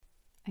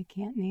I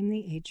can't name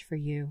the age for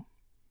you.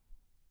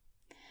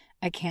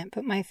 I can't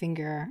put my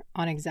finger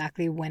on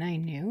exactly when I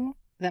knew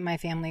that my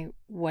family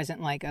wasn't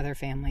like other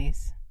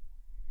families,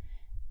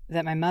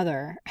 that my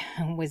mother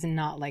was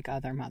not like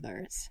other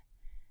mothers,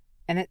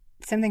 and that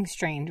something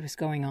strange was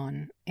going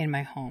on in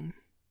my home.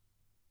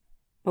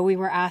 But we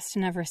were asked to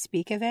never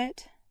speak of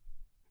it,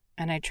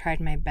 and I tried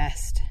my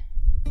best.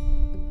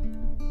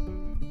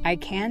 I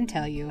can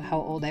tell you how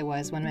old I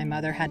was when my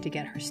mother had to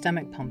get her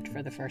stomach pumped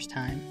for the first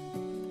time.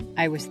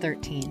 I was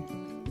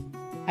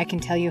 13. I can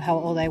tell you how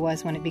old I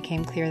was when it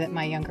became clear that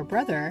my younger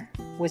brother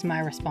was my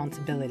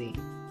responsibility.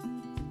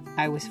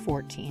 I was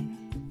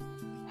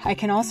 14. I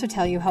can also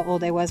tell you how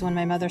old I was when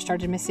my mother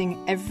started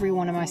missing every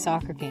one of my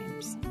soccer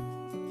games.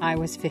 I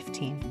was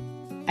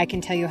 15. I can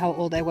tell you how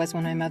old I was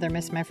when my mother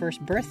missed my first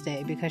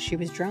birthday because she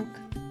was drunk.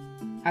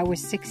 I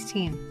was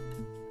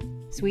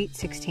 16. Sweet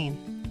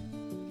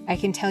 16. I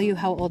can tell you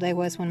how old I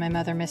was when my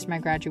mother missed my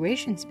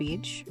graduation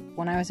speech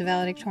when I was a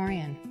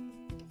valedictorian.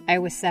 I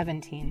was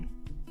 17.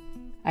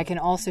 I can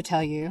also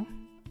tell you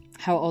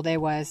how old I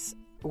was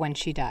when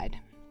she died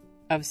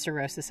of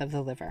cirrhosis of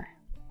the liver.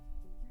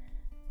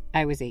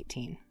 I was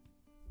 18.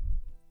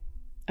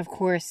 Of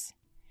course,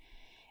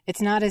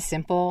 it's not as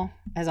simple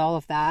as all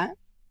of that.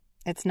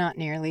 It's not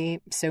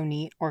nearly so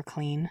neat or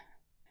clean.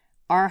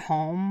 Our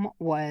home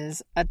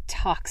was a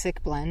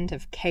toxic blend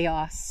of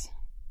chaos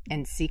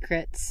and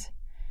secrets,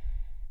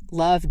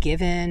 love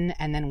given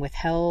and then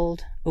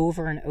withheld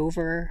over and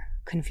over,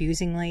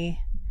 confusingly.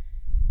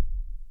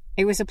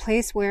 It was a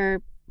place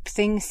where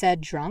things said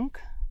drunk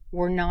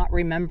were not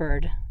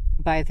remembered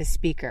by the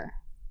speaker,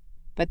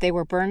 but they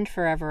were burned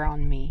forever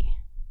on me.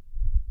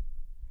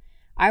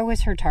 I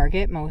was her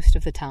target most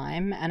of the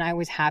time, and I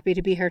was happy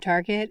to be her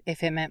target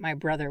if it meant my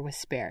brother was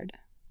spared.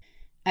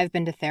 I've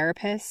been to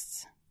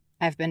therapists,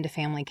 I've been to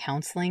family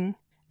counseling,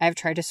 I've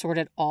tried to sort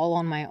it all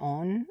on my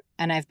own,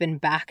 and I've been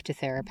back to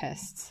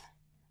therapists.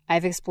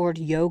 I've explored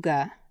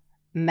yoga,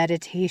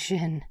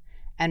 meditation,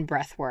 and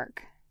breath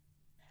work.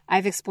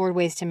 I've explored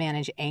ways to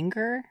manage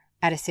anger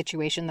at a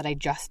situation that I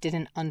just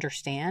didn't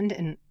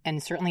understand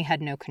and certainly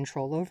had no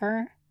control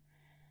over.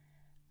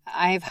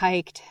 I've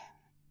hiked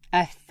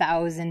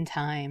 1,000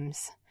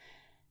 times,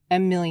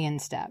 1,000,000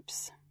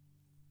 steps.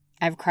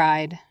 I've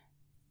cried.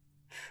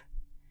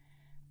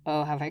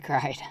 Oh, have I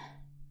cried?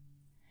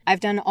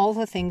 I've done all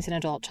the things an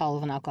adult child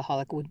of an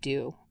alcoholic would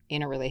do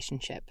in a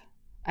relationship.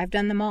 I've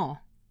done them all.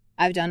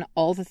 I've done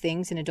all the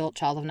things an adult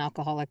child of an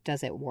alcoholic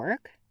does at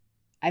work.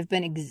 I've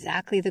been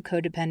exactly the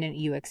codependent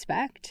you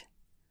expect.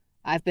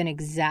 I've been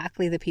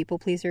exactly the people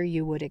pleaser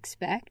you would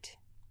expect.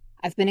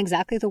 I've been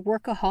exactly the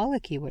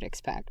workaholic you would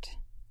expect.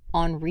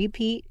 On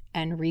repeat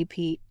and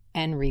repeat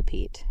and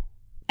repeat.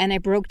 And I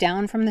broke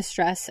down from the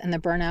stress and the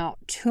burnout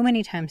too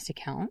many times to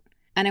count.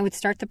 And I would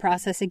start the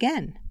process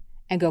again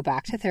and go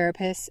back to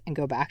therapists and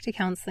go back to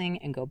counseling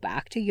and go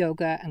back to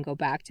yoga and go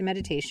back to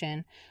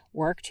meditation,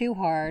 work too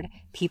hard,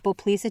 people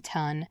please a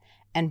ton,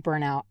 and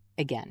burn out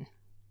again.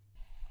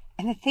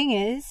 And the thing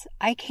is,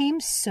 I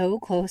came so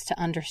close to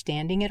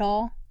understanding it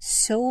all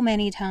so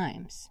many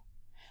times.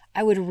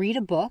 I would read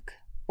a book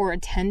or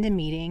attend a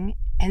meeting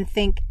and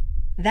think,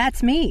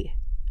 that's me.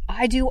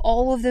 I do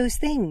all of those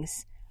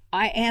things.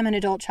 I am an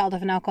adult child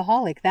of an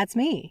alcoholic. That's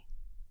me.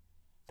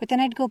 But then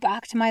I'd go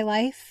back to my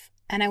life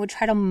and I would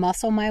try to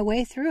muscle my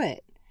way through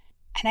it.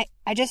 And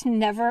I just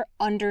never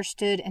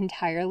understood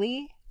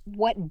entirely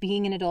what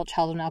being an adult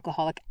child of an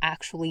alcoholic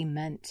actually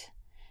meant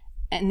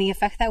and the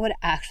effect that would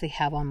actually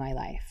have on my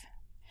life.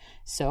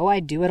 So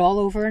I'd do it all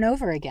over and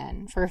over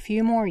again for a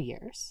few more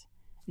years,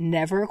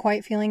 never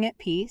quite feeling at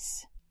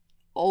peace,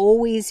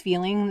 always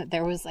feeling that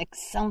there was like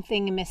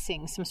something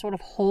missing, some sort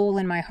of hole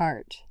in my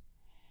heart.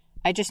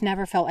 I just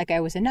never felt like I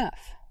was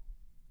enough.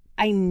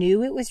 I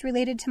knew it was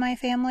related to my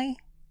family.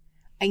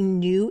 I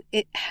knew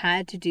it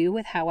had to do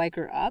with how I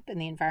grew up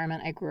and the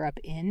environment I grew up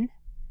in.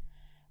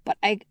 But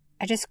I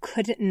just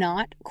could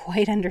not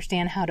quite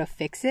understand how to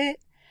fix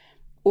it,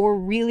 or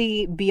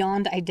really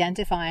beyond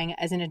identifying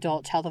as an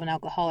adult child of an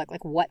alcoholic,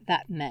 like what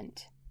that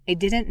meant. I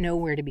didn't know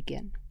where to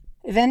begin.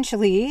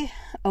 Eventually,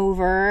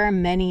 over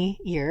many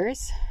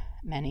years,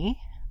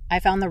 I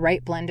found the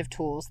right blend of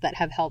tools that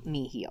have helped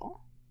me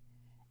heal.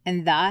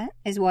 And that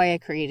is why I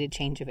created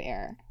Change of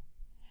Air.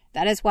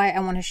 That is why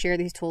I want to share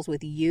these tools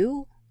with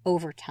you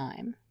over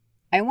time.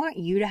 I want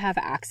you to have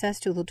access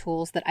to the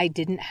tools that I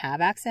didn't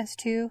have access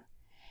to,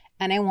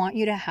 and I want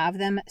you to have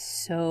them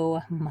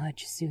so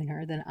much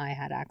sooner than I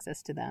had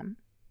access to them.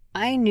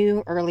 I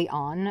knew early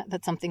on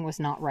that something was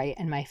not right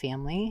in my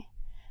family,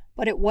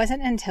 but it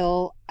wasn't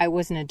until I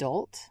was an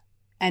adult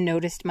and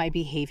noticed my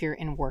behavior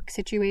in work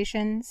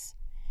situations,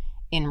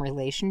 in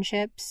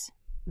relationships,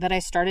 that I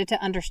started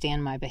to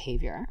understand my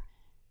behavior.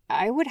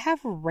 I would have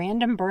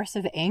random bursts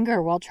of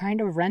anger while trying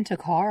to rent a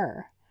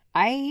car.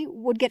 I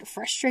would get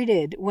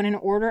frustrated when an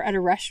order at a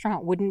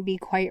restaurant wouldn't be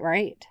quite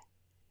right.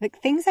 Like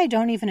things I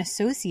don't even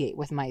associate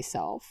with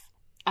myself.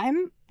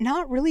 I'm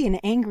not really an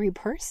angry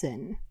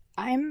person.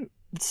 I'm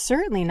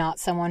certainly not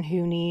someone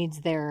who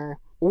needs their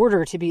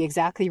order to be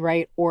exactly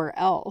right or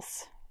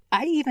else.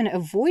 I even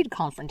avoid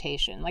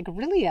confrontation, like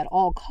really at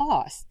all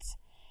costs.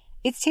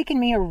 It's taken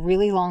me a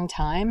really long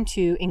time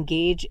to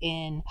engage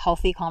in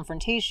healthy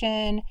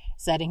confrontation,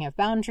 setting of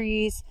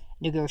boundaries,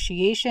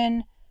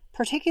 negotiation,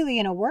 particularly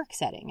in a work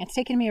setting. It's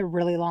taken me a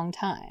really long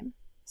time.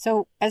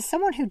 So as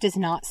someone who does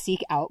not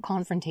seek out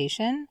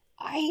confrontation,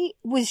 I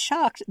was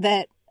shocked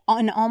that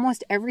in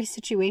almost every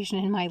situation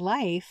in my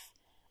life,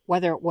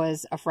 whether it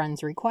was a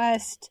friend's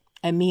request,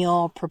 a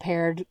meal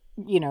prepared,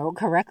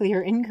 correctly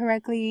or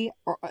incorrectly,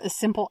 or a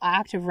simple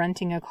act of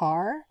renting a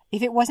car,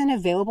 if it wasn't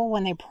available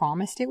when they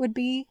promised it would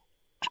be,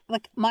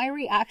 like my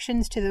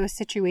reactions to those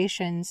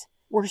situations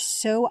were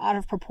so out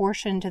of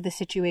proportion to the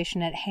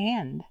situation at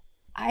hand.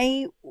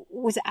 I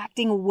was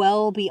acting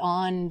well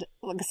beyond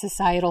like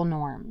societal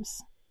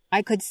norms.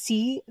 I could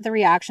see the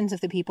reactions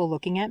of the people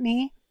looking at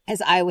me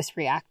as I was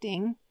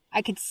reacting.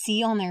 I could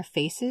see on their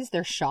faces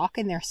their shock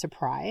and their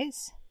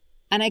surprise.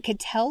 And I could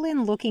tell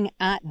in looking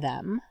at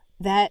them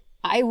that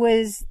I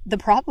was the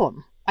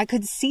problem. I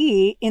could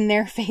see in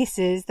their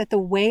faces that the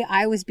way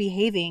I was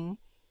behaving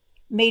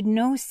made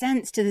no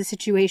sense to the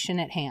situation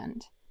at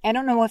hand. I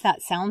don't know if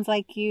that sounds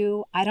like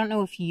you. I don't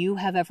know if you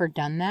have ever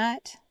done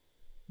that.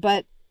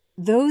 But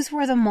those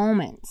were the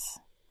moments,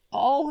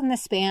 all in the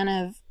span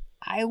of,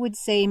 I would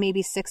say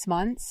maybe 6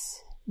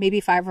 months, maybe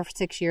 5 or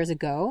 6 years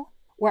ago,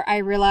 where I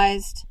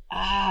realized,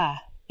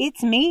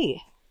 it's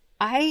me.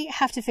 I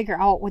have to figure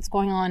out what's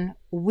going on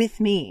with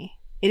me.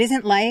 It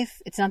isn't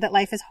life. It's not that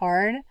life is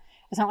hard.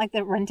 It's not like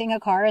that renting a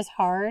car is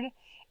hard.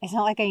 It's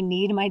not like I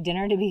need my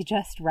dinner to be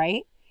just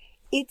right.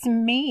 It's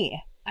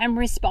me. I'm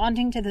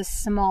responding to the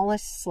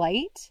smallest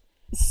slight,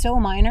 so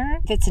minor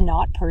that's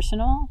not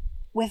personal,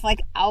 with like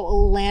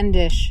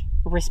outlandish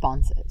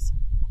responses.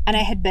 And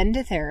I had been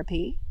to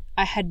therapy.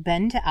 I had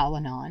been to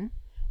Al-Anon.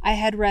 I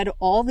had read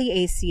all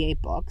the ACA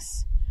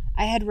books.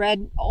 I had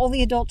read all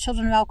the adult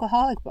children of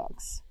alcoholic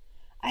books.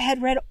 I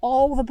had read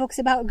all the books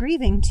about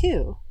grieving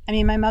too. I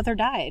mean, my mother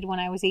died when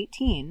I was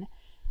 18.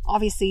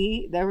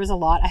 Obviously, there was a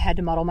lot I had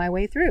to muddle my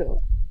way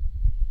through.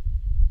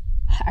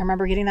 I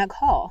remember getting that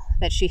call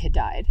that she had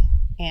died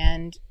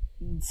and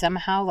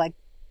somehow like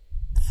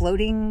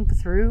floating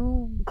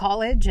through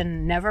college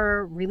and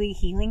never really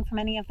healing from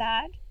any of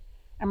that.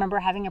 I remember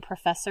having a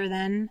professor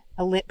then,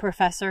 a lit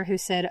professor, who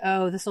said,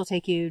 "Oh, this will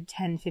take you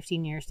 10,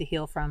 15 years to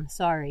heal from.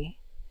 Sorry."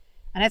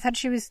 And I thought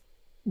she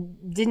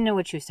didn't know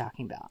what she was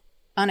talking about.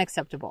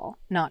 Unacceptable.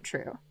 Not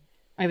true.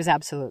 It was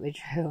absolutely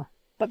true.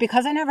 But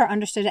because I never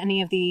understood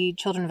any of the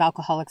children of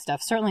alcoholic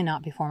stuff, certainly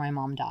not before my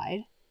mom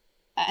died,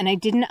 and I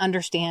didn't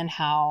understand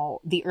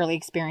how the early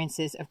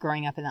experiences of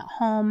growing up in that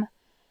home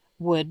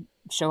would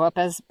show up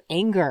as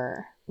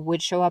anger,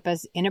 would show up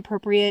as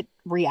inappropriate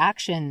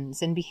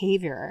reactions and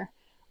behavior,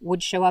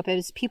 would show up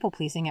as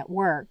people-pleasing at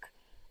work,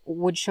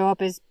 would show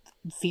up as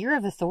fear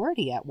of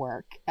authority at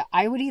work.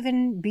 I would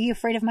even be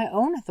afraid of my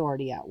own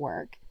authority at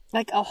work.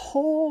 Like a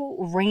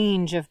whole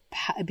range of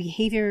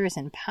behaviors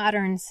and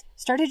patterns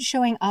started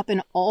showing up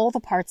in all the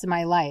parts of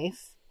my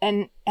life.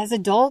 And as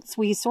adults,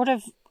 we sort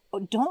of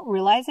don't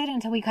realize it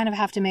until we kind of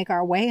have to make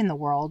our way in the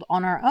world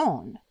on our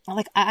own.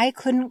 Like I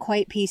couldn't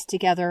quite piece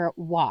together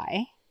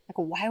why. Like,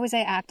 why was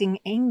I acting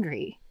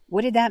angry?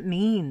 What did that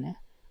mean?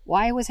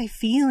 Why was I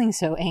feeling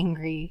so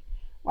angry?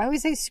 Why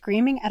was I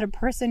screaming at a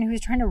person who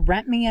was trying to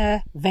rent me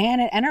a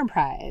van at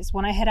Enterprise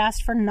when I had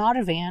asked for not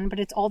a van, but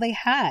it's all they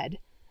had?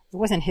 It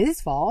wasn't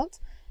his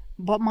fault,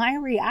 but my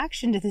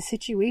reaction to the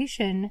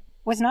situation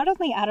was not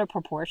only out of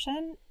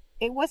proportion,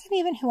 it wasn't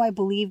even who I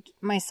believed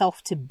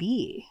myself to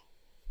be.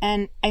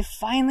 And I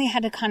finally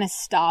had to kind of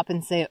stop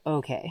and say,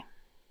 okay,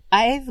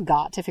 I've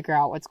got to figure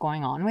out what's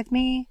going on with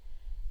me.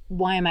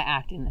 Why am I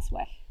acting this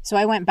way? So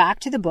I went back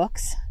to the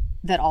books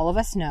that all of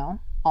us know,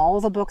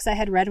 all the books I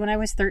had read when I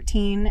was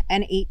 13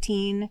 and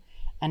 18,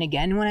 and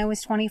again when I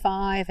was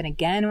 25, and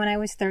again when I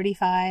was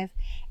 35.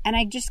 And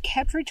I just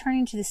kept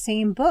returning to the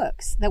same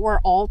books that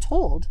we're all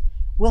told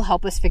will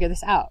help us figure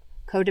this out.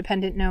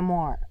 Codependent No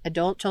More,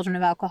 Adult Children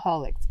of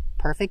Alcoholics,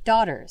 Perfect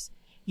Daughters.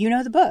 You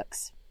know the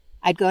books.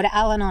 I'd go to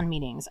Al-Anon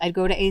meetings. I'd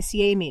go to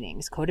ACA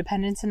meetings,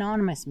 Codependence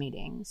Anonymous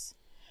meetings.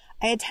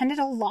 I attended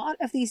a lot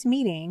of these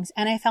meetings,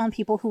 and I found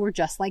people who were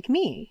just like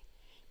me.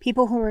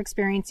 People who were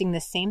experiencing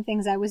the same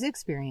things I was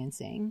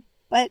experiencing.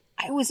 But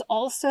I was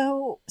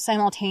also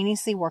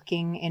simultaneously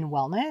working in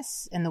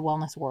wellness, in the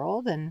wellness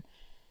world, and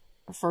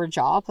for a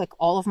job. Like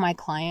all of my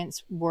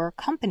clients were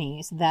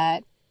companies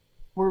that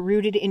were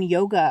rooted in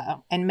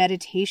yoga and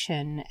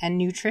meditation and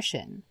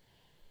nutrition.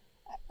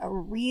 A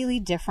really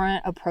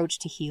different approach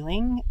to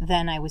healing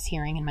than I was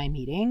hearing in my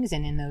meetings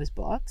and in those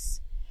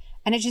books.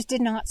 And it just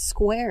did not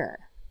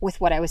square with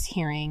what I was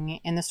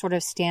hearing in the sort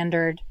of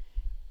standard,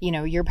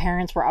 your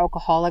parents were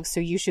alcoholics, so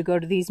you should go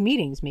to these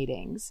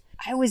meetings.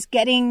 I was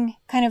getting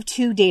kind of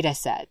two data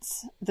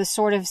sets, the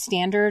sort of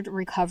standard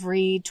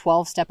recovery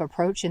 12-step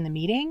approach in the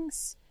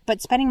meetings.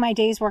 But spending my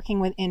days working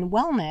within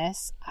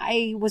wellness,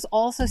 I was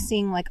also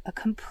seeing like a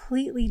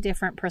completely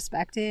different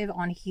perspective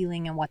on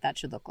healing and what that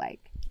should look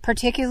like.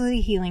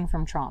 Particularly healing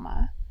from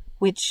trauma,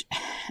 which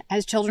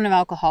as children of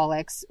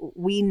alcoholics,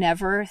 we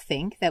never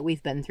think that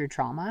we've been through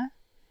trauma.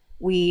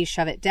 We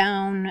shove it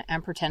down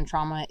and pretend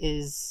trauma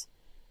is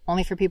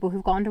only for people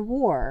who've gone to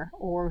war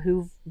or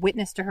who've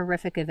witnessed a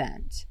horrific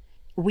event.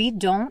 We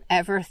don't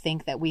ever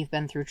think that we've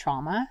been through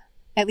trauma,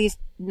 at least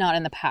not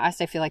in the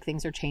past. I feel like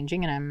things are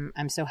changing and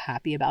I'm so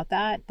happy about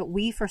that. But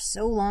we for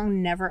so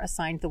long never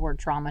assigned the word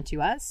trauma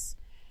to us.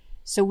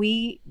 So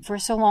we for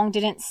so long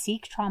didn't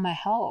seek trauma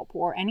help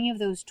or any of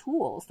those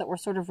tools that were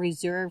sort of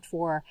reserved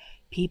for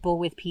people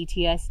with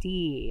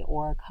PTSD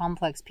or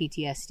complex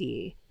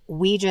PTSD.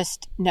 We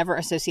just never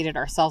associated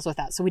ourselves with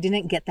that. So we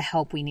didn't get the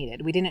help we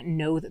needed. We didn't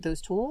know that those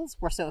tools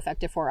were so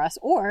effective for us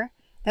or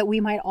that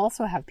we might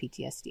also have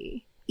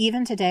PTSD.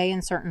 Even today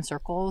in certain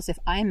circles, if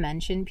I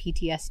mention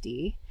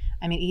PTSD,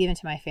 I mean, even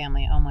to my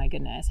family, oh my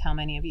goodness, how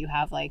many of you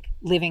have like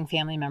living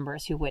family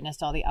members who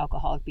witnessed all the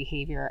alcoholic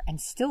behavior and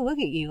still look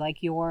at you like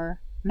you're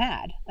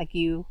mad, like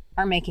you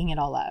are making it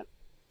all up.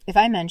 If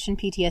I mention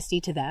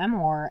PTSD to them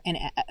or in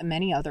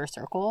many other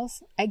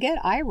circles, I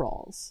get eye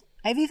rolls.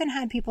 I've even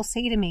had people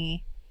say to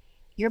me,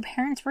 your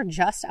parents were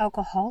just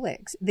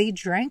alcoholics. They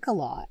drank a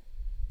lot.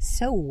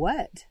 So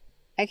what?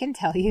 I can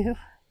tell you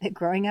that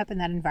growing up in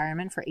that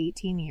environment for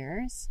 18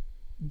 years,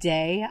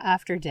 day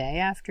after day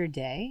after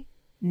day,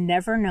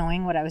 never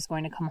knowing what I was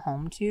going to come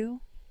home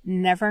to,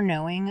 never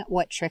knowing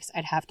what tricks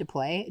I'd have to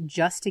play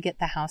just to get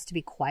the house to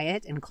be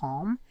quiet and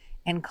calm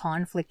and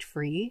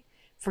conflict-free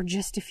for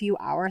just a few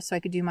hours so I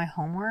could do my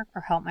homework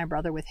or help my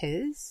brother with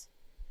his,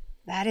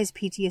 that is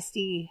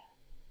PTSD.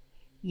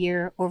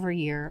 Year over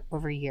year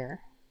over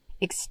year.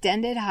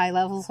 Extended high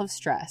levels of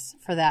stress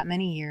for that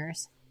many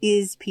years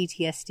is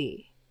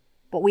PTSD,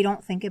 but we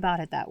don't think about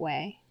it that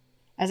way.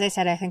 As I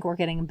said, I think we're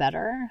getting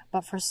better,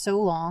 but for so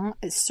long,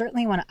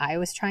 certainly when I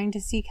was trying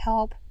to seek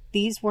help,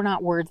 these were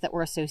not words that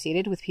were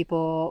associated with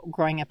people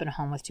growing up in a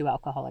home with two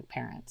alcoholic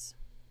parents.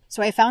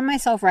 So I found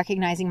myself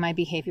recognizing my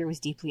behavior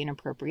was deeply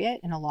inappropriate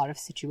in a lot of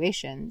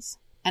situations,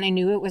 and I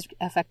knew it was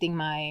affecting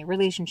my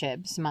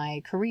relationships,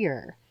 my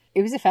career.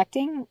 It was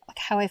affecting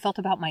how I felt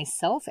about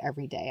myself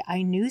every day.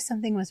 I knew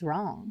something was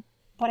wrong,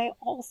 but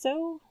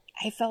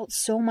I felt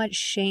so much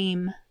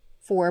shame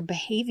for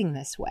behaving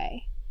this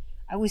way.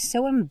 I was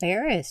so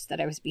embarrassed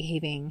that I was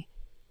behaving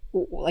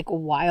like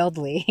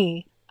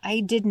wildly.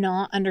 I did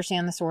not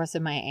understand the source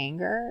of my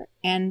anger,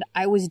 and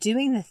I was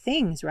doing the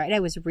things, right? I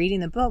was reading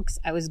the books.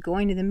 I was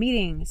going to the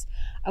meetings.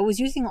 I was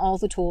using all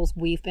the tools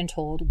we've been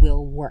told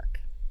will work,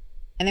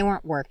 and they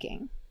weren't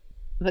working.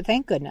 But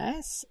thank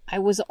goodness, I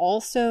was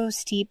also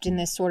steeped in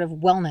this sort of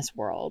wellness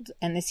world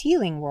and this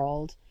healing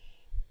world,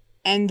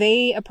 and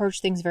they approach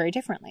things very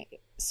differently.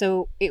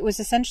 So it was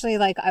essentially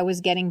like I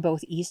was getting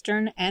both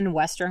Eastern and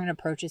Western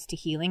approaches to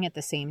healing at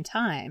the same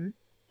time.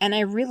 And I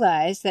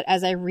realized that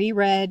as I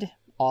reread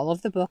all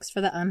of the books for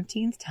the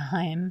umpteenth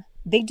time,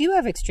 they do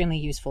have extremely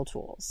useful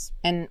tools.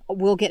 And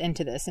we'll get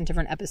into this in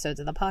different episodes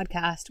of the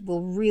podcast.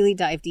 We'll really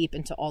dive deep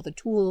into all the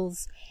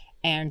tools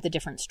and the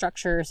different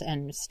structures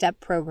and step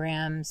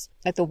programs,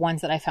 like the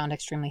ones that I found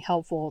extremely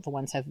helpful, the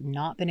ones have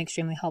not been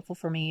extremely helpful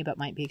for me, but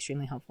might be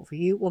extremely helpful for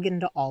you. We'll get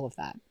into all of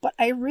that. But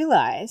I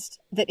realized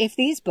that if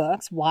these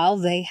books, while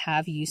they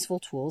have useful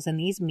tools, and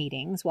these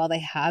meetings, while they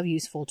have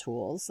useful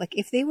tools, like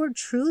if they were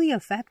truly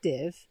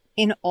effective,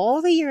 in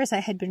all the years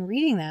I had been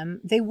reading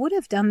them, they would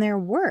have done their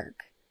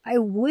work. I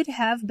would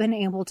have been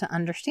able to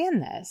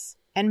understand this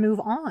and move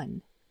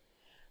on.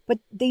 But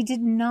they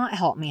did not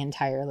help me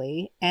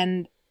entirely,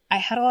 and I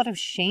had a lot of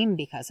shame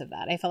because of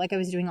that. I felt like I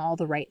was doing all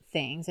the right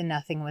things and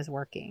nothing was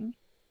working.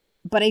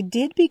 But I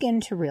did begin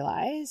to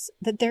realize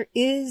that there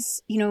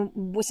is,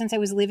 since I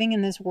was living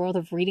in this world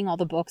of reading all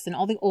the books and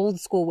all the old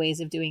school ways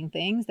of doing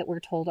things that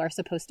we're told are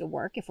supposed to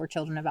work if we're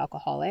children of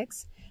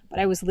alcoholics, but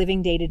I was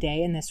living day to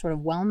day in this sort of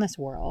wellness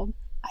world,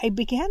 I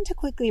began to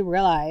quickly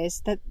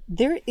realize that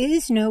there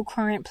is no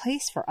current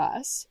place for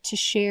us to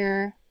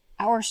share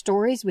our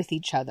stories with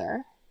each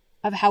other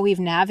of how we've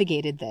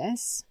navigated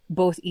this,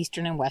 both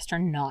Eastern and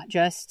Western, not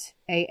just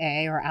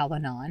AA or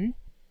Al-Anon.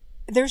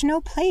 There's no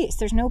place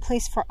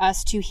for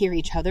us to hear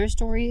each other's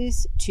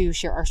stories, to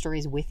share our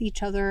stories with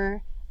each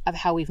other of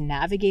how we've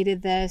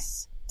navigated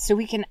this, so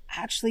we can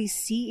actually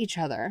see each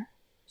other,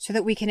 so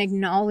that we can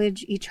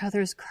acknowledge each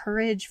other's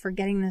courage for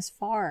getting this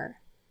far,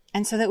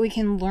 and so that we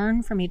can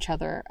learn from each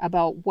other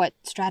about what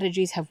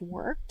strategies have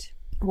worked,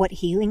 what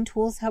healing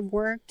tools have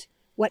worked,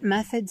 what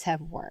methods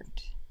have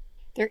worked.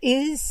 There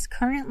is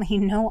currently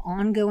no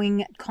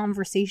ongoing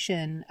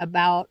conversation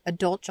about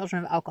adult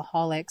children of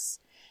alcoholics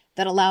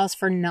that allows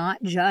for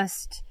not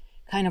just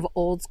kind of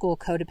old school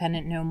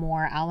codependent no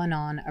more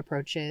Al-Anon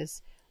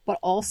approaches, but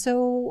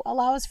also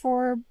allows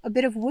for a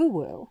bit of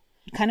woo-woo,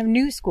 kind of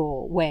new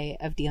school way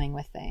of dealing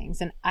with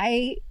things. And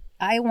I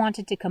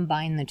wanted to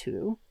combine the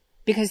two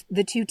because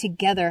the two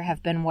together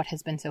have been what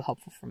has been so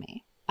helpful for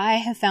me. I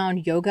have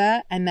found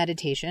yoga and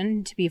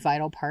meditation to be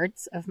vital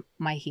parts of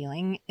my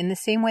healing in the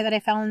same way that I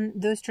found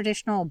those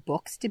traditional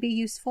books to be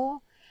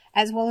useful,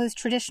 as well as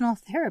traditional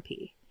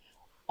therapy.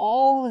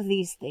 All of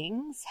these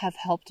things have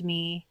helped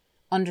me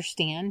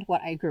understand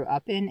what I grew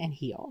up in and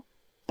heal.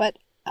 But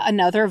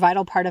Another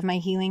vital part of my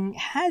healing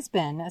has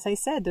been, as I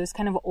said, those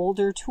kind of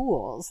older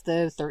tools,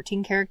 the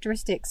 13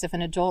 characteristics of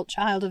an adult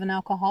child of an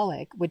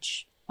alcoholic,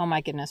 which, oh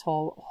my goodness,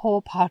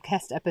 whole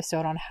podcast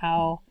episode on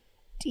how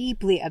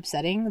deeply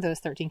upsetting those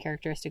 13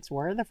 characteristics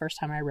were the first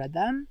time I read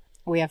them.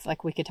 We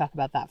could talk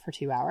about that for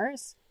 2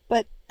 hours.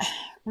 But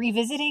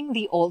revisiting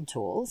the old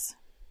tools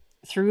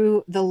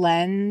through the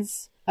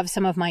lens of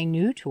some of my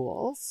new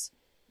tools,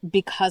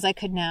 because I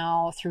could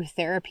now, through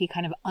therapy,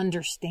 kind of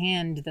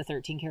understand the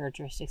 13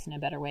 characteristics in a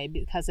better way.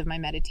 Because of my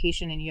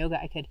meditation and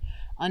yoga, I could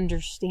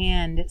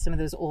understand some of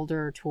those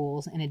older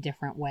tools in a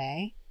different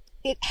way.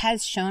 It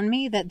has shown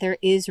me that there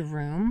is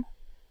room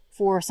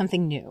for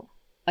something new,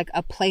 like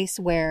a place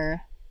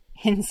where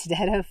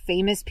instead of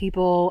famous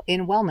people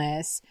in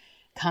wellness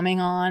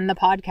coming on the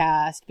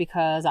podcast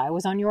because I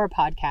was on your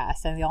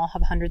podcast and they all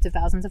have hundreds of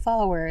thousands of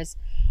followers,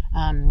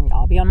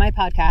 I'll be on my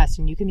podcast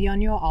and you can be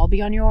on I'll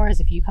be on yours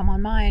if you come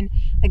on mine.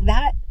 Like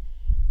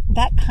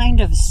that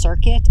kind of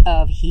circuit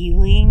of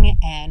healing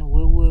and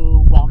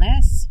woo-woo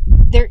wellness,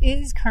 there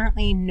is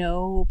currently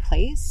no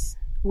place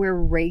where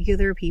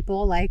regular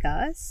people like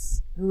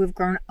us who have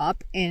grown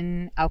up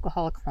in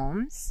alcoholic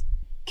homes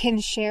can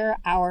share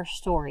our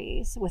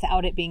stories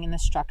without it being in the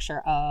structure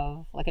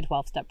of like a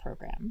 12-step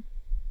program.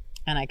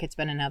 And I could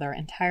spend another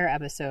entire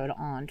episode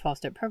on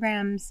 12-step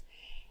programs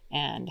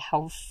and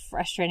how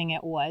frustrating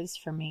it was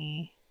for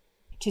me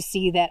to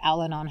see that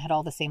Al-Anon had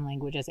all the same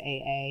language as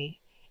AA.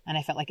 And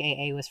I felt like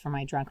AA was for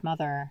my drunk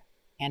mother.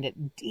 And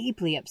it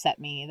deeply upset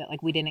me that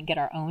like we didn't get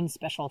our own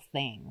special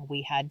thing.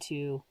 We had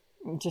to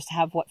just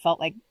have what felt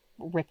like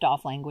ripped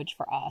off language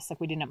for us. Like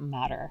we didn't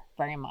matter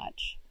very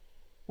much.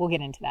 We'll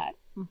get into that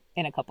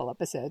in a couple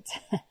episodes.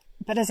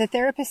 But as a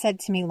therapist said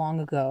to me long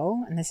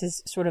ago, and this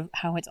is sort of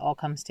how it all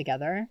comes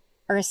together,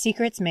 our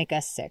secrets make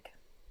us sick.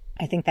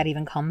 I think that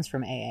even comes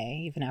from AA,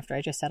 even after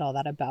I just said all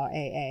that about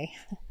AA.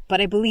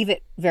 But I believe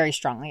it very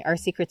strongly. Our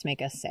secrets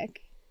make us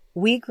sick.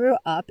 We grew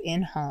up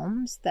in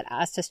homes that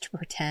asked us to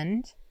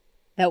pretend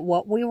that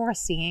what we were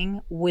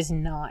seeing was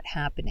not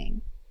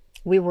happening.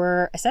 We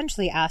were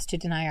essentially asked to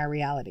deny our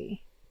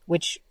reality,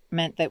 which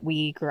meant that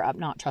we grew up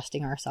not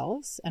trusting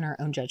ourselves and our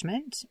own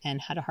judgment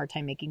and had a hard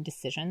time making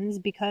decisions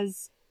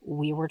because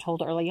we were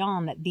told early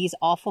on that these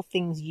awful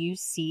things you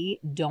see,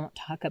 don't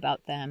talk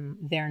about them.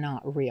 They're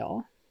not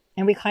real.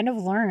 And we kind of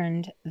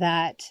learned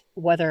that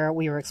whether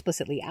we were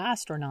explicitly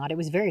asked or not, it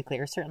was very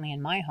clear, certainly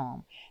in my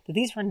home, that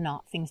these were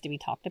not things to be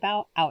talked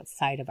about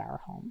outside of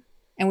our home.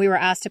 And we were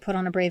asked to put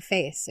on a brave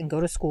face and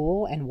go to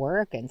school and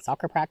work and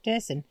soccer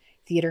practice and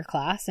theater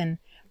class and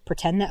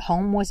pretend that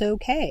home was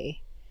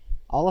okay.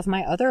 All of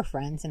my other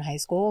friends in high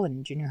school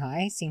and junior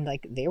high seemed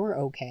like they were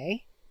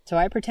okay. So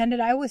I pretended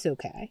I was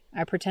okay.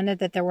 I pretended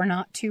that there were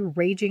not 2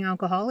 raging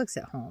alcoholics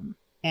at home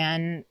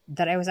and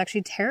that I was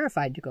actually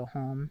terrified to go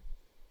home.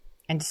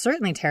 And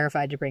certainly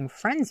terrified to bring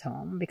friends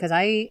home because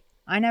I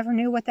never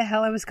knew what the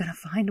hell I was going to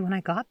find when I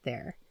got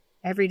there.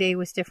 Every day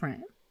was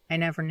different. I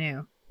never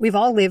knew. We've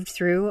all lived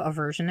through a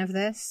version of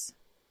this.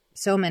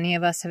 So many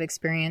of us have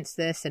experienced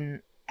this.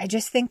 And I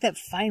just think that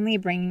finally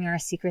bringing our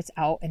secrets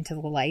out into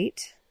the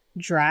light,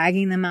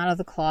 dragging them out of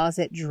the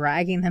closet,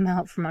 dragging them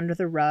out from under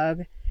the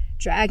rug,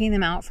 dragging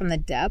them out from the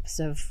depths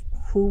of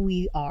who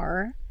we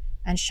are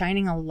and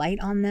shining a light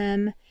on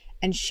them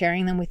and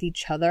sharing them with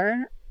each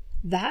other,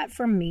 that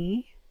for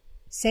me,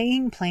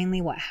 saying plainly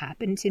what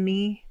happened to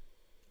me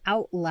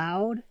out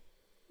loud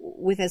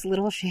with as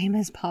little shame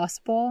as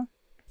possible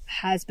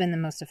has been the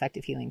most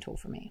effective healing tool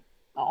for me.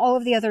 All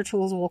of the other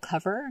tools we'll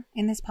cover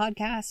in this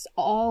podcast,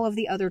 all of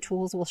the other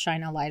tools we'll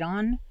shine a light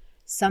on.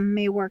 Some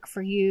may work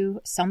for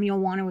you, some you'll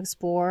want to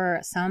explore,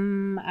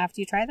 some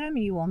after you try them,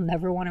 you will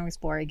never want to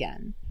explore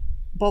again.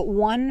 But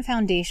one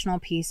foundational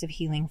piece of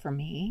healing for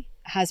me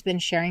has been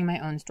sharing my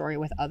own story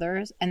with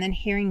others and then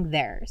hearing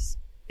theirs.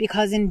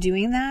 Because in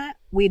doing that,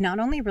 we not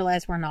only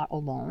realize we're not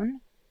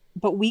alone,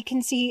 but we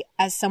can see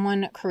as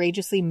someone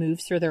courageously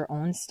moves through their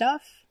own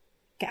stuff,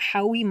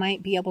 how we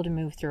might be able to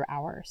move through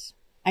ours.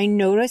 I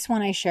notice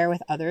when I share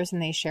with others and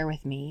they share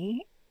with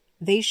me,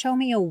 they show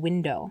me a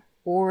window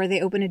or they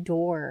open a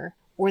door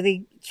or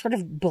they sort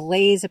of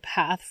blaze a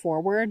path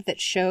forward that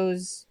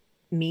shows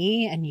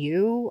me and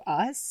you,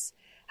 us,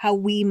 how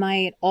we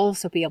might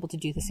also be able to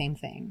do the same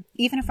thing.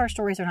 Even if our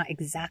stories are not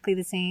exactly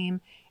the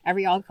same,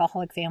 every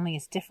alcoholic family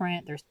is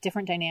different. There's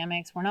different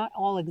dynamics. We're not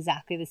all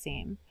exactly the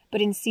same. But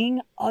in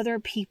seeing other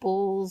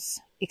people's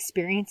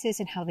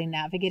experiences and how they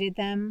navigated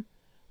them,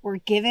 we're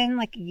given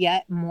like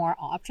yet more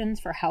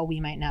options for how we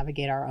might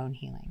navigate our own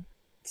healing.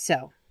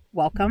 So,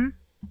 welcome.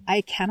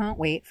 I cannot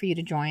wait for you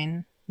to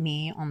join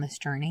me on this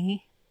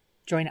journey.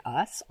 Join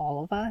us,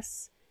 all of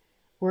us.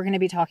 We're going to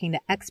be talking to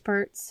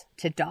experts,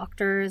 to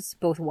doctors,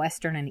 both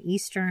Western and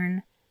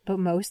Eastern, but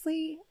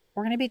mostly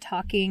we're going to be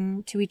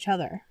talking to each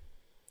other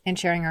and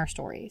sharing our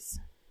stories,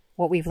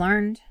 what we've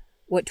learned,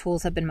 what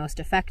tools have been most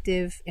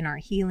effective in our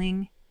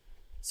healing,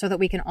 so that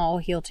we can all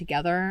heal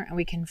together and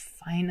we can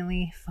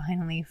finally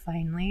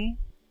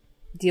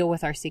deal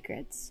with our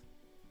secrets.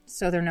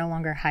 So they're no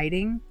longer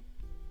hiding,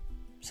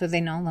 so they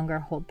no longer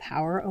hold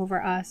power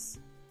over us,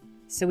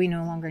 so we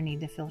no longer need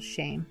to feel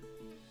shame.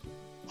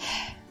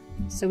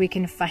 So we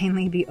can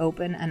finally be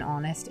open and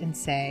honest and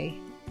say,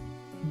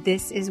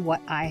 this is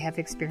what I have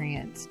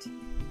experienced.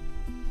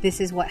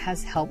 This is what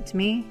has helped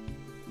me.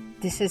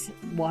 This is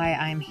why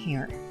I'm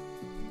here.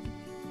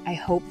 I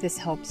hope this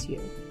helps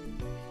you.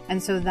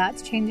 And so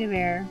that's Change of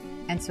Air.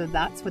 And so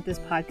that's what this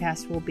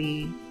podcast will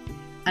be.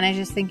 And I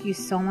just thank you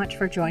so much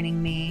for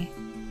joining me.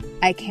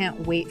 I can't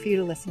wait for you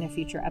to listen to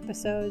future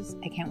episodes.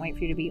 I can't wait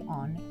for you to be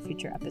on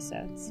future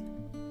episodes.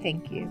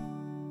 Thank you.